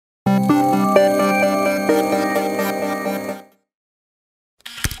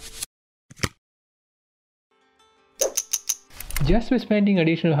Just by spending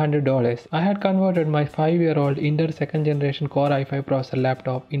additional $100, I had converted my 5-year-old Intel 2nd generation Core i5 processor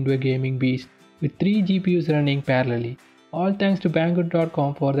laptop into a gaming beast with 3 GPUs running parallelly. All thanks to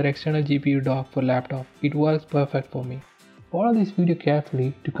Banggood.com for their external GPU dock for laptop. It works perfect for me. Follow this video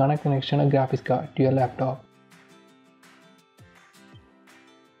carefully to connect an external graphics card to your laptop.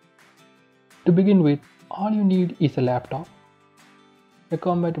 To begin with, all you need is a laptop, a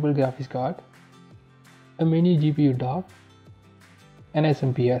compatible graphics card, a mini GPU dock, and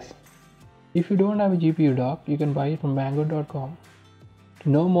SMPS. If you don't have a GPU dock, you can buy it from Banggood.com. To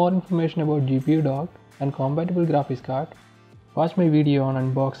know more information about GPU dock and compatible graphics card, watch my video on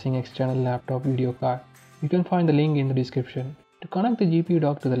unboxing external laptop video card. You can find the link in the description. To connect the GPU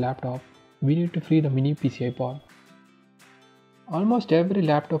dock to the laptop, we need to free the mini PCI port. Almost every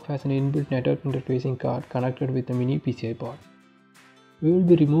laptop has an inbuilt network interfacing card connected with the mini PCI port. We will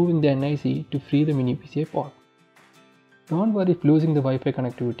be removing the NIC to free the mini PCI port. Don't worry if losing the Wi-Fi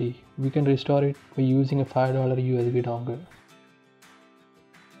connectivity, we can restore it by using a $5 USB dongle.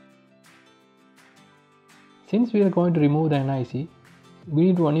 Since we are going to remove the NIC, we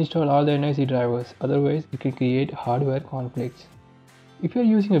need to uninstall all the NIC drivers, otherwise it can create hardware conflicts. If you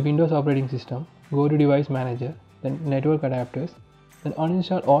are using a Windows operating system, go to Device Manager, then Network Adapters, then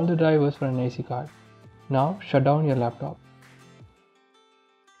uninstall all the drivers for an NIC card. Now shut down your laptop.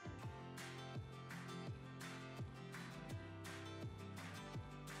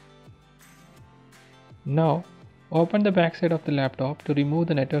 Now open the backside of the laptop to remove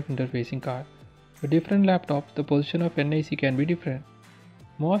the network interfacing card. For different laptops, the position of NIC can be different.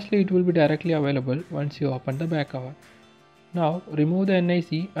 Mostly it will be directly available once you open the back cover. Now remove the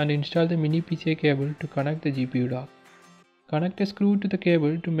NIC and install the mini PCI cable to connect the GPU dock. Connect a screw to the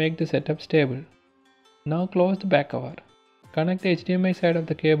cable to make the setup stable. Now close the back cover. Connect the HDMI side of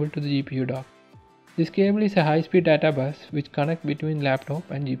the cable to the GPU dock. This cable is a high-speed data bus which connects between laptop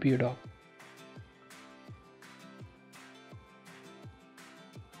and GPU dock.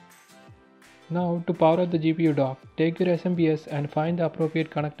 Now to power up the GPU dock, take your SMPS and find the appropriate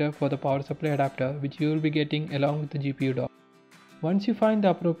connector for the power supply adapter which you will be getting along with the GPU dock. Once you find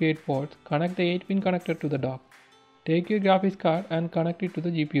the appropriate ports, connect the 8-pin connector to the dock. Take your graphics card and connect it to the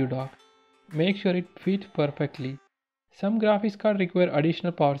GPU dock. Make sure it fits perfectly. Some graphics cards require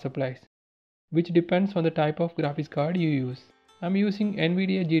additional power supplies, which depends on the type of graphics card you use. I am using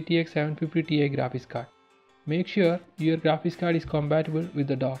NVIDIA GTX 750 Ti graphics card. Make sure your graphics card is compatible with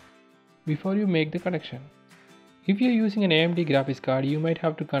the dock before you make the connection. If you are using an AMD graphics card, you might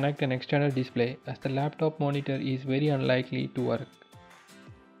have to connect an external display as the laptop monitor is very unlikely to work.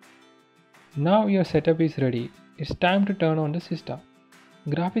 Now your setup is ready. It's time to turn on the system.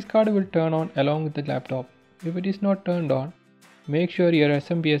 Graphics card will turn on along with the laptop. If it is not turned on, make sure your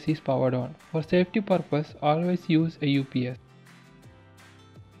SMPS is powered on. For safety purpose, always use a UPS.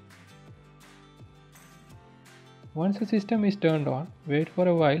 Once the system is turned on, wait for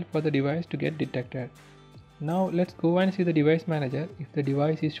a while for the device to get detected. Now let's go and see the device manager if the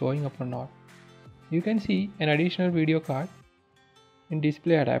device is showing up or not. You can see an additional video card in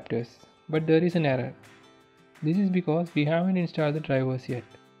display adapters, but there is an error. This is because we haven't installed the drivers yet.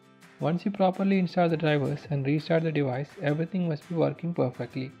 Once you properly install the drivers and restart the device, everything must be working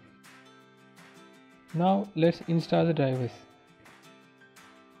perfectly. Now let's install the drivers.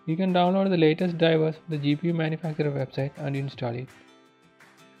 You can download the latest drivers from the GPU manufacturer website and install it.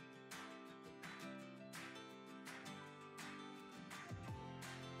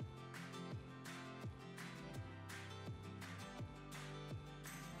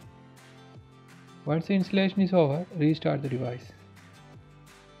 Once the installation is over, restart the device.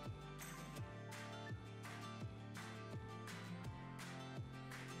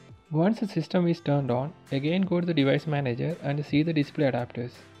 Once the system is turned on, again go to the device manager and see the display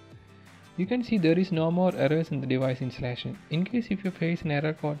adapters. You can see there is no more errors in the device installation. In case if you face an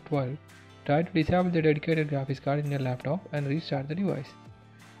error code 12, try to disable the dedicated graphics card in your laptop and restart the device.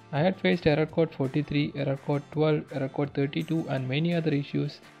 I had faced error code 43, error code 12, error code 32 and many other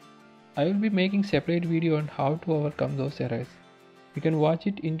issues. I will be making separate video on how to overcome those errors. You can watch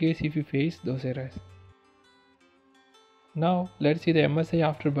it in case if you face those errors. Now let's see the MSI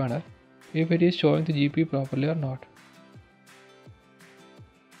Afterburner if it is showing the GPU properly or not.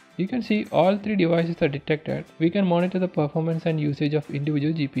 You can see all 3 devices are detected. We can monitor the performance and usage of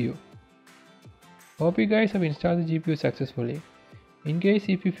individual GPU. Hope you guys have installed the GPU successfully. In case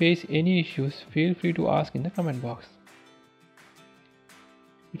if you face any issues, feel free to ask in the comment box.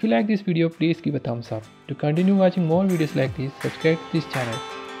 If you like this video, please give a thumbs up. To continue watching more videos like this, subscribe to this channel.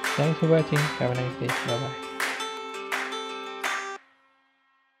 Thanks for watching. Have a nice day. Bye bye.